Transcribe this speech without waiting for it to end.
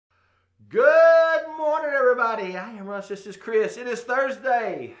Good morning, everybody. I am Russ. This is Chris. It is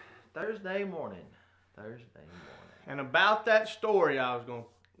Thursday. Thursday morning. And about that story I was going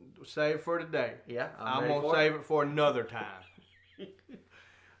to save for today. Yeah, I'm going to save it for another time.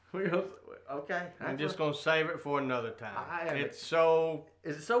 Okay. I'm just going to save it for another time. Is it so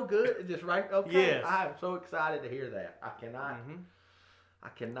good? Is this right? Okay. Yes. I am so excited to hear that. I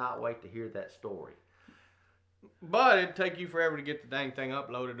cannot wait to hear that story. But it'd take you forever to get the dang thing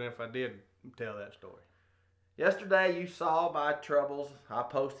uploaded if I did tell that story. Yesterday, you saw my troubles. I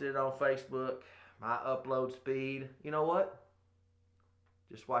posted it on Facebook. My upload speed. You know what?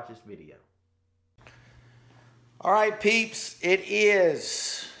 Just watch this video. All right, peeps. It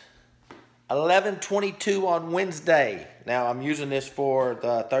is 11:22 on Wednesday. Now, I'm using this for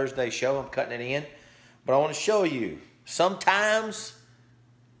the Thursday show. I'm cutting it in. But I want to show you. Sometimes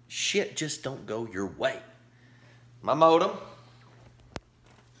shit just don't go your way. My modem,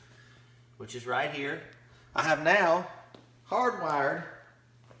 which is right here, I have now hardwired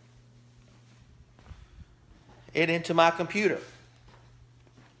it into my computer,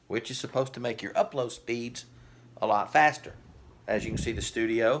 which is supposed to make your upload speeds a lot faster. As you can see, the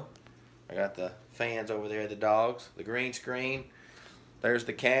studio, I got the fans over there, the dogs, the green screen, there's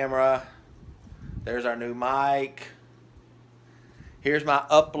the camera, there's our new mic. Here's my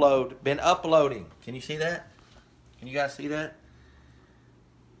upload, been uploading. Can you see that? Can you guys see that?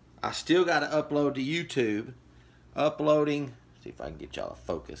 I still got to upload to YouTube. Uploading. See if I can get y'all a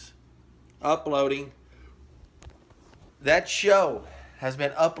focus. Uploading. That show has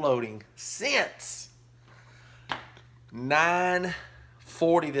been uploading since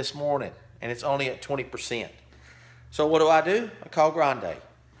 9:40 this morning. And it's only at 20%. So what do? I call Grande.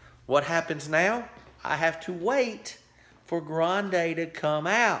 What happens now? I have to wait for Grande to come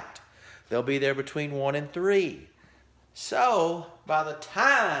out. They'll be there between 1 and 3. So, by the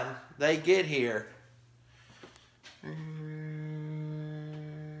time they get here,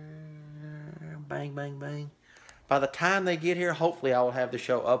 bang, bang, bang. By the time they get here, hopefully I will have the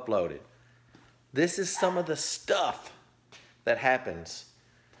show uploaded. This is some of the stuff that happens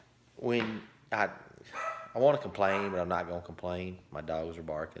when I want to complain, but I'm not going to complain. My dogs are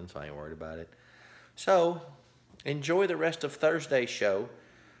barking, so I ain't worried about it. So, enjoy the rest of Thursday's show,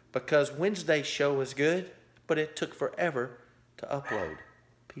 because Wednesday's show is good, but it took forever to upload.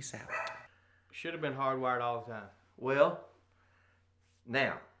 Peace out. Should have been hardwired all the time. Well,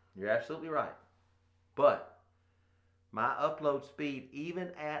 now, you're absolutely right. But my upload speed,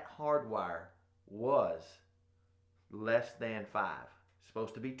 even at hardwire, was less than 5. It's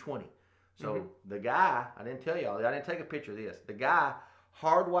supposed to be 20. So the guy, I didn't tell y'all, I didn't take a picture of this. The guy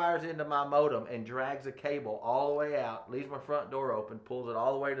hardwires into my modem and drags a cable all the way out, leaves my front door open, pulls it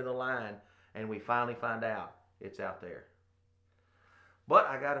all the way to the line, and we finally find out it's out there. But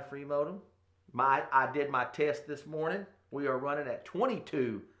I got a free modem. I did my test this morning. We are running at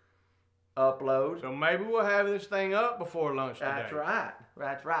 22 uploads. So maybe we'll have this thing up before lunch today. That's right.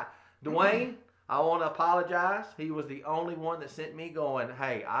 That's right. Dwayne, I want to apologize. He was the only one that sent me going,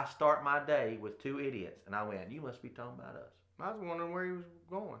 hey, I start my day with 2 idiots. And I went, you must be talking about us. I was wondering where he was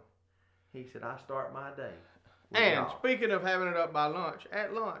going. He said, I start my day. And speaking of having it up by lunch,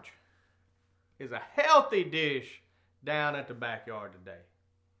 at lunch is a healthy dish down at the backyard today.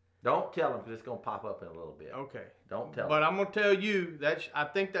 Don't tell him, because it's going to pop up in a little bit. Okay. Don't tell him. But I'm going to tell you, I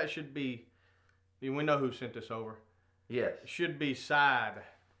think that should be, we know who sent this over. Yes. It should be side,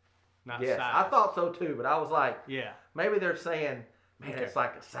 not yes, size. I thought so too, but I was like, yeah, maybe they're saying, man, it's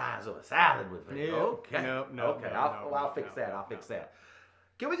like the size of a salad with me. Okay. No, okay, I'll fix that. I'll fix that.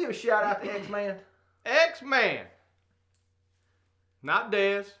 Can we give a shout out to X-Man? X-Man. Not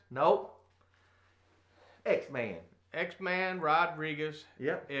Dez. Nope. X-Man. X-Man Rodriguez.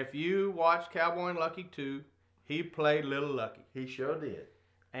 Yep. If you watch Cowboy and Lucky 2, he played Little Lucky. He sure did.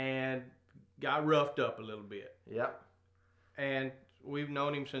 And got roughed up a little bit. Yep. And we've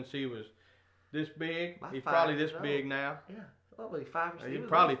known him since he was this big. About He's 5 probably this years big old. now. Yeah. Probably 5 or 6. He's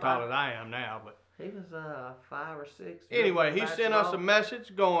probably taller than I am now, but he was 5 or 6. Anyway, he sent us a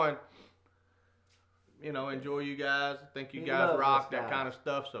message going, you know, enjoy you guys. I think you guys rock, that kind of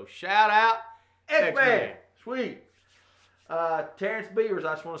stuff. So shout out X-Man. Sweet. Terrence Beavers,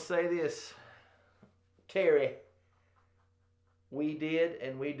 I just want to say this. Terry, we did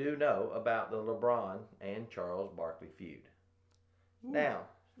and we do know about the LeBron and Charles Barkley feud. Ooh. Now,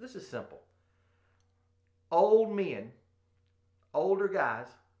 this is simple. Old men, older guys,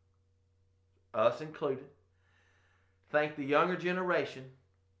 us included, think the younger generation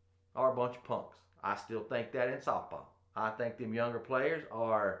are a bunch of punks. I still think that in softball. I think them younger players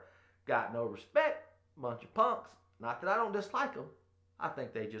got no respect, bunch of punks. Not that I don't dislike them. I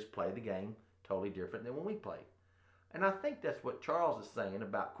think they just play the game totally different than when we played. And I think that's what Charles is saying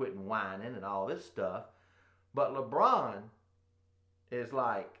about quitting whining and all this stuff. But LeBron is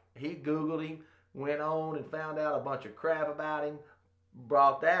like, he Googled him, went on and found out a bunch of crap about him,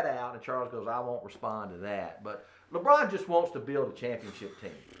 brought that out, and Charles goes, I won't respond to that. But LeBron just wants to build a championship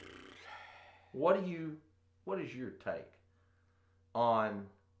team. What is your take on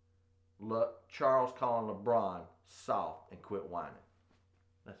Charles calling LeBron soft and quit whining?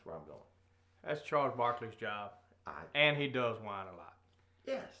 That's where I'm going. That's Charles Barkley's job. And he does whine a lot.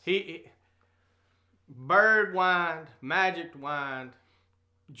 Yes. He Bird whined, Magic whined,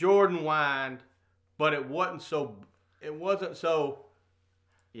 Jordan whined, but it wasn't so.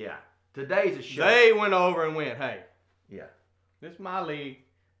 Yeah. Today's a show. They went over and went, hey. Yeah. This is my league.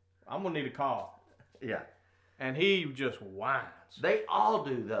 I'm gonna need a call. Yeah. And he just whines. They all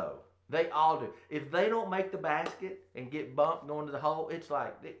do though. They all do. If they don't make the basket and get bumped going to the hole, it's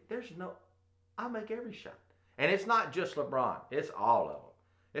like there's no. I make every shot. And it's not just LeBron. It's all of them.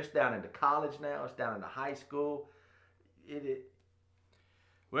 It's down into college now. It's down into high school.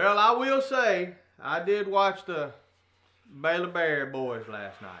 Well, I will say, I did watch the Baylor Bear boys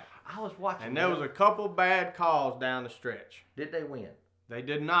last night. I was watching. And there was a couple bad calls down the stretch. Did they win? They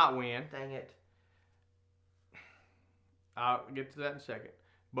did not win. Dang it. I'll get to that in a second.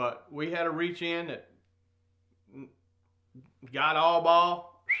 But we had a reach in that got all ball.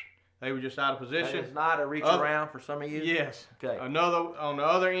 They were just out of position. That is not a reach around for some of you? Yes. Okay. On the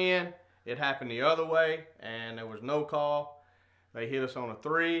other end, it happened the other way, and there was no call. They hit us on a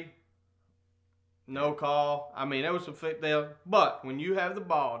 3. No call. I mean, there was some fit there. But when you have the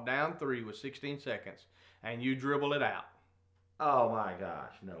ball down 3 with 16 seconds, and you dribble it out. Oh, my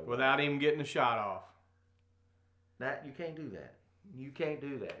gosh. No. Without even getting a shot off. You can't do that. You can't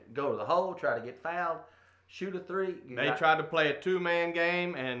do that. Go to the hole, try to get fouled. Shoot a 3. They tried to play a 2-man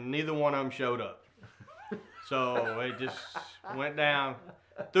game, and neither one of them showed up. So it just went down,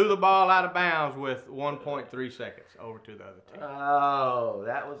 threw the ball out of bounds with 1.3 seconds over to the other team. Oh,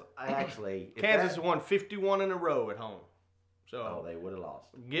 that was actually... Kansas won 51 in a row at home. So they would have lost.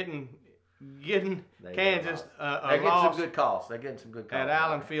 Getting Kansas they're getting some good calls. They're getting some good calls. At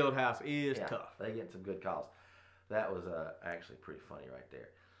Allen Fieldhouse is tough. They're getting some good calls. That was actually pretty funny right there.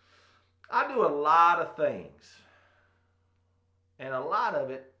 I do a lot of things, and a lot of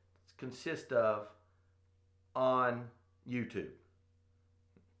it consists of on YouTube.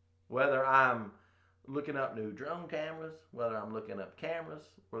 Whether I'm looking up new drone cameras, whether I'm looking up cameras,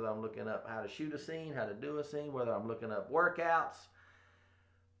 whether I'm looking up how to shoot a scene, how to do a scene, whether I'm looking up workouts.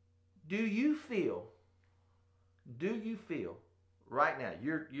 Do you feel right now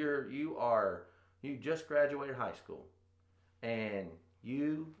you just graduated high school and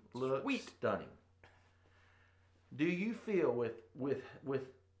you look stunning. Do you feel with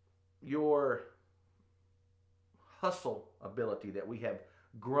your hustle ability that we have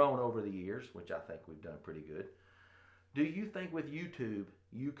grown over the years, which I think we've done pretty good, do you think with YouTube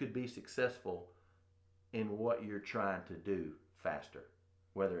you could be successful in what you're trying to do faster,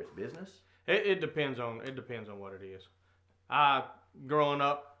 whether it's business? It depends on what it is. Growing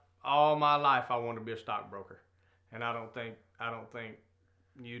up all my life, I wanted to be a stockbroker, and I don't think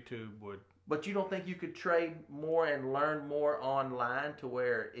YouTube would. But you don't think you could trade more and learn more online to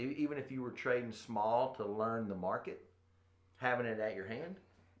where even if you were trading small to learn the market, having it at your hand?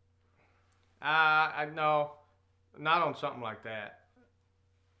 No, not on something like that.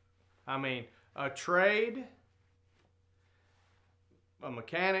 I mean, a trade, a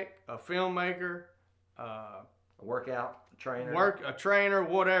mechanic, a filmmaker, a workout, a trainer,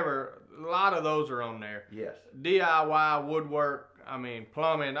 whatever. A lot of those are on there. Yes. DIY, woodwork,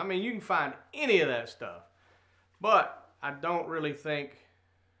 plumbing. You can find any of that stuff. But I don't really think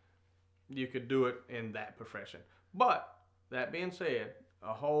you could do it in that profession. But that being said,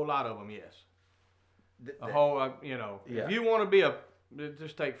 a whole lot of them, yes. If you want to be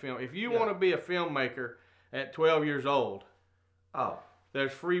just take film. If you want to be a filmmaker at 12 years old,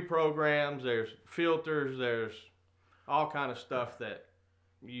 there's free programs, there's filters, there's all kind of stuff that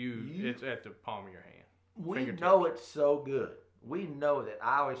it's at the palm of your hand. We know it's so good. We know that.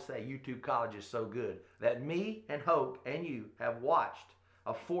 I always say YouTube College is so good that me and Hope and you have watched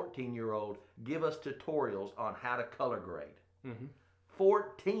a 14-year-old give us tutorials on how to color grade. Mm-hmm.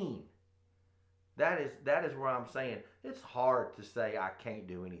 14. That is where I'm saying it's hard to say I can't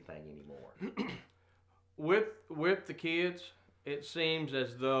do anything anymore. With the kids, it seems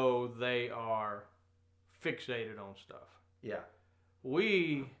as though they are fixated on stuff. Yeah.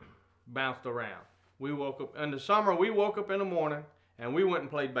 We bounced around. We woke up in the summer. We woke up in the morning and we went and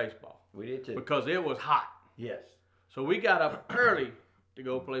played baseball. We did too. Because it was hot. Yes. So we got up early to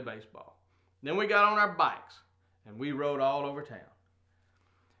go play baseball. Then we got on our bikes and we rode all over town.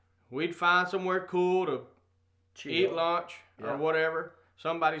 We'd find somewhere cool to eat lunch or whatever,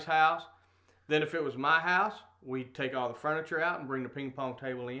 somebody's house. Then if it was my house, we'd take all the furniture out and bring the ping pong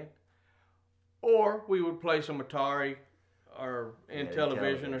table in. Or we would play some Atari or in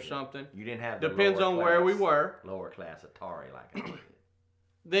television or something. You didn't have depends on where we were. Lower class Atari like I did.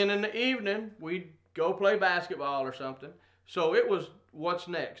 Then in the evening, we'd go play basketball or something. So it was what's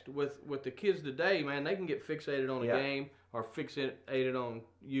next. With the kids today, man, they can get fixated on a game or fixated on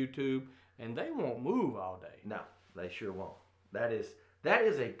YouTube, and they won't move all day. No, they sure won't. That is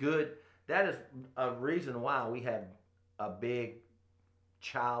a reason why we have a big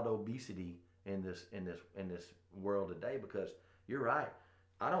child obesity in this world today, because you're right.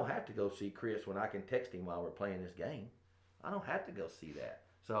 I don't have to go see Chris when I can text him while we're playing this game. I don't have to go see that.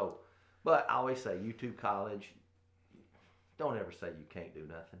 So, but I always say YouTube college, don't ever say you can't do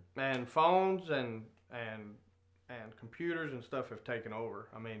nothing. And phones and computers and stuff have taken over.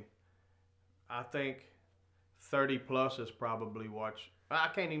 I mean, I think 30 plus is probably watch. I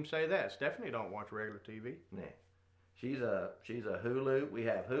can't even say that. Stephanie don't watch regular TV. Yeah. She's a Hulu. We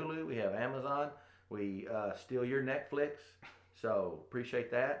have Hulu. We have Amazon. We steal your Netflix. So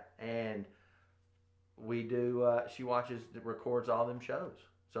appreciate that. And we do. She records all them shows.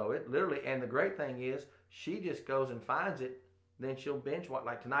 So it literally. And the great thing is, she just goes and finds it. Then she'll binge watch.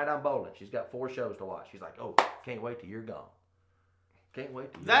 Like tonight, I'm bowling. She's got 4 shows to watch. She's like, oh, can't wait till you're gone. Can't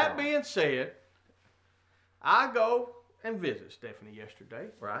wait till you're gone. That being said, I go and visit Stephanie yesterday.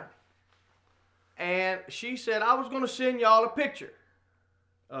 Right. And she said, I was going to send y'all a picture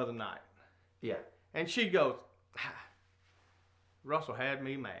of the night. Yeah. And she goes, Russell had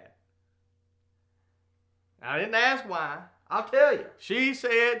me mad. I didn't ask why. I'll tell you. She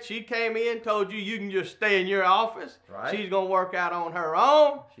said she came in, told you can just stay in your office. Right. She's going to work out on her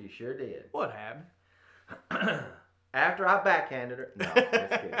own. She sure did. What happened? After I backhanded her. No, just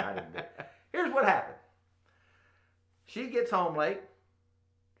kidding. I didn't do it. Here's what happened. She gets home late.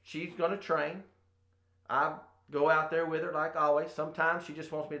 She's going to train. I go out there with her like always. Sometimes she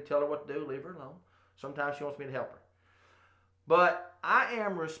just wants me to tell her what to do, leave her alone. Sometimes she wants me to help her. But I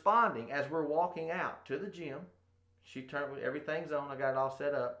am responding as we're walking out to the gym. She turned, everything's on. I got it all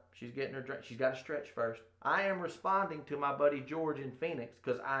set up. She's getting her drink. She's got to stretch first. I am responding to my buddy George in Phoenix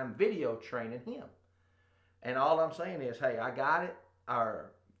because I'm video training him. And all I'm saying is, hey, I got it.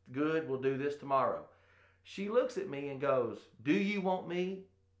 Or good, we'll do this tomorrow. She looks at me and goes, do you want me?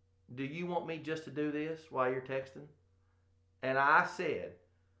 Do you want me just to do this while you're texting? And I said,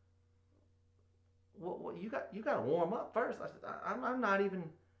 well, you got to warm up first. I said,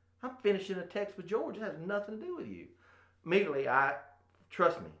 I'm finishing a text with George. It has nothing to do with you. Immediately,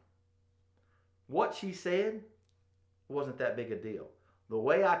 trust me, what she said wasn't that big a deal. The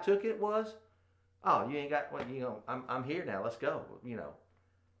way I took it was, oh, you ain't got, well, I'm here now. Let's go,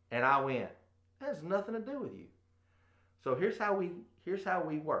 And I went, that has nothing to do with you. So here's how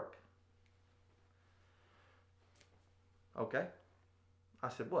we work. Okay? I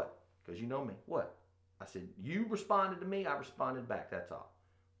said, what? Because you know me. What? I said, you responded to me, I responded back. That's all.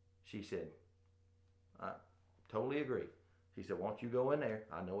 She said, I totally agree. She said, won't you go in there?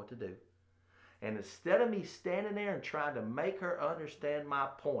 I know what to do. And instead of me standing there and trying to make her understand my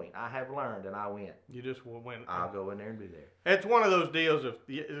point, I have learned, and I went. You just went. I'll go in there and be there. It's one of those deals of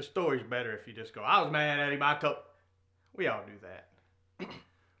the story's better if you just go, I was mad at him. We all do that.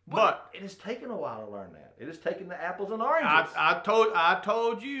 But it has taken a while to learn that. It has taken the apples and oranges. I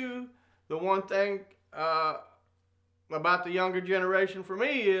told you the one thing about the younger generation for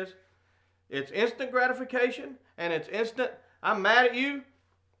me is it's instant gratification and it's instant. I'm mad at you.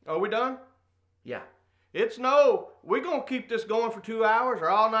 Are we done? Yeah. It's no, we're going to keep this going for 2 hours or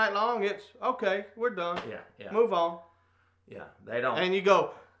all night long. It's, okay, we're done. Yeah. Move on. Yeah, they don't. And you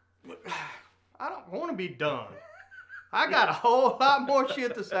go, I don't want to be done. I got a whole lot more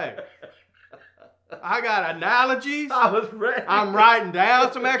shit to say. I got analogies. I was ready. I'm writing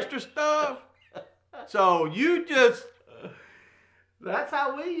down some extra stuff. So you just... That's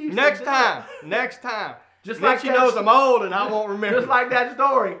how we used next to do Next time. Just then like she knows I'm old and I won't remember. Just like that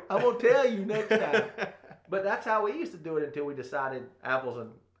story. I will tell you next time. But that's how we used to do it until we decided apples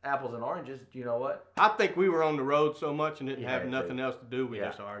and oranges. You know what? I think we were on the road so much and didn't have nothing else to do. We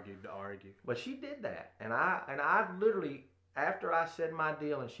just argued to argue. But she did that. And I literally, after I said my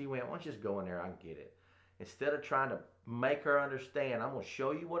deal and she went, why don't you just go in there, I can get it. Instead of trying to make her understand, I'm going to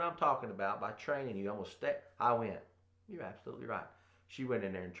show you what I'm talking about by training you. I'm going to stay. I went, you're absolutely right. She went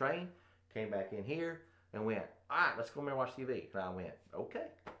in there and trained, came back in here and went, all right, let's go in there and watch TV. And I went, okay.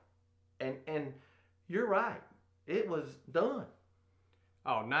 And you're right. It was done.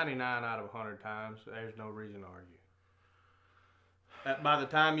 Oh, 99 out of 100 times, there's no reason to argue. By the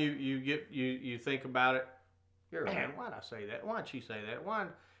time you think about it, You're right. man, why'd I say that? Why'd she say that? Why'd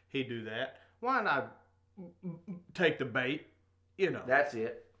he do that? Why'd I take the bait? You know. That's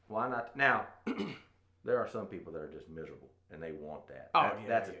it. Why not? Now, there are some people that are just miserable and they want that. Oh,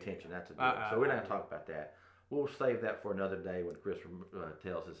 That's attention. That's a deal. So we're not going to talk about that. We'll save that for another day when Chris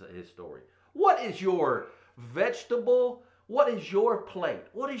tells his story. What is your vegetable? What is your plate?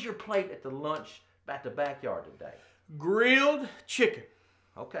 What is your plate at the lunch at the backyard today? Grilled chicken.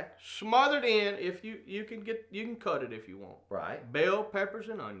 Okay. Smothered in, if you can cut it if you want. Right. Bell peppers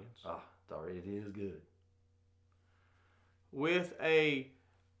and onions. Oh, it is good. With a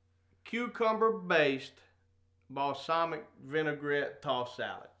cucumber-based balsamic vinaigrette tossed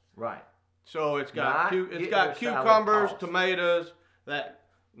salad. Right. So it's got cucumbers, tossed. tomatoes, that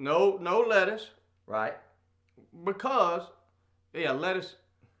no lettuce. Right. Because lettuce,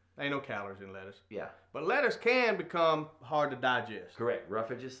 ain't no calories in lettuce. Yeah. But lettuce can become hard to digest. Correct.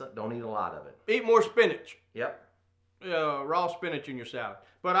 Roughage, don't eat a lot of it. Eat more spinach. Yep. Raw spinach in your salad.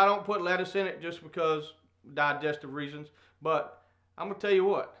 But I don't put lettuce in it just because digestive reasons. But I'm going to tell you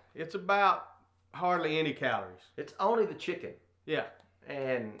what, it's about hardly any calories. It's only the chicken. Yeah.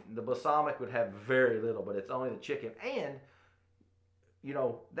 And the balsamic would have very little, but it's only the chicken. And, you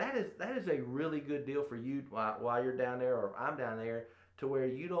know, that is a really good deal for you while you're down there or if I'm down there to where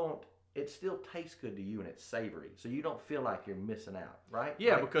it still tastes good to you and it's savory. So you don't feel like you're missing out, right?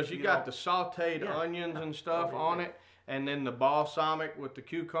 Yeah, like, because you got the sauteed onions and stuff on it and then the balsamic with the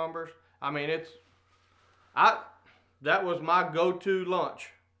cucumbers. I mean, that was my go-to lunch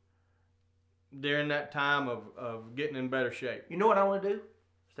during that time of getting in better shape. You know what I want to do?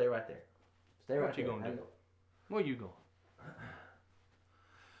 Stay right there. Stay right there. What you gonna do? Where you going?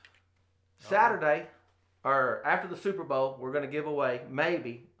 Saturday, or after the Super Bowl, we're going to give away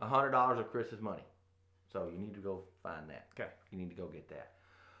maybe $100 of Chris's money. So you need to go find that. Okay. You need to go get that.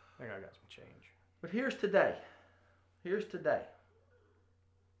 I think I got some change. But here's today.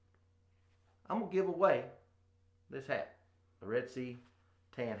 I'm going to give away this hat, the Red Sea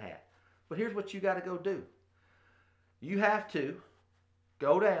tan hat. But here's what you got to go do. You have to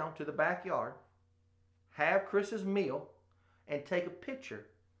go down to the backyard, have Chris's meal, and take a picture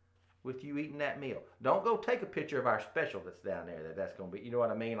with you eating that meal. Don't go take a picture of our special that's down there. That's going to be, you know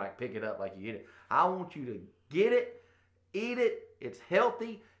what I mean? Like pick it up like you get it. I want you to get it, eat it. It's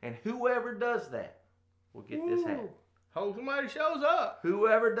healthy. And whoever does that will get this hat. Hope somebody shows up.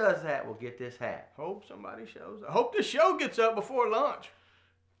 Whoever does that will get this hat. Hope somebody shows up. Hope the show gets up before lunch.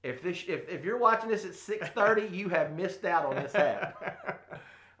 If you're watching this at 6:30, you have missed out on this hat.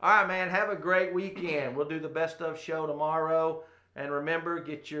 All right, man. Have a great weekend. We'll do the best of show tomorrow. And remember,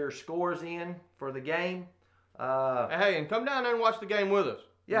 get your scores in for the game. Hey, and come down there and watch the game with us.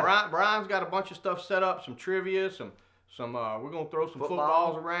 Yeah. Brian's got a bunch of stuff set up, some trivia, some we're going to throw some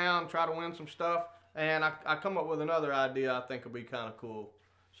footballs around, try to win some stuff. And I come up with another idea I think will be kind of cool.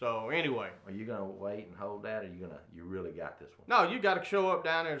 So anyway. Are you going to wait and hold that, or you really got this one? No, you got to show up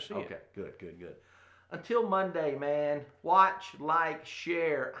down there to see it. Okay, good. Until Monday, man, watch, like,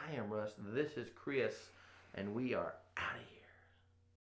 share. I am Russ. This is Chris, and we are out of here.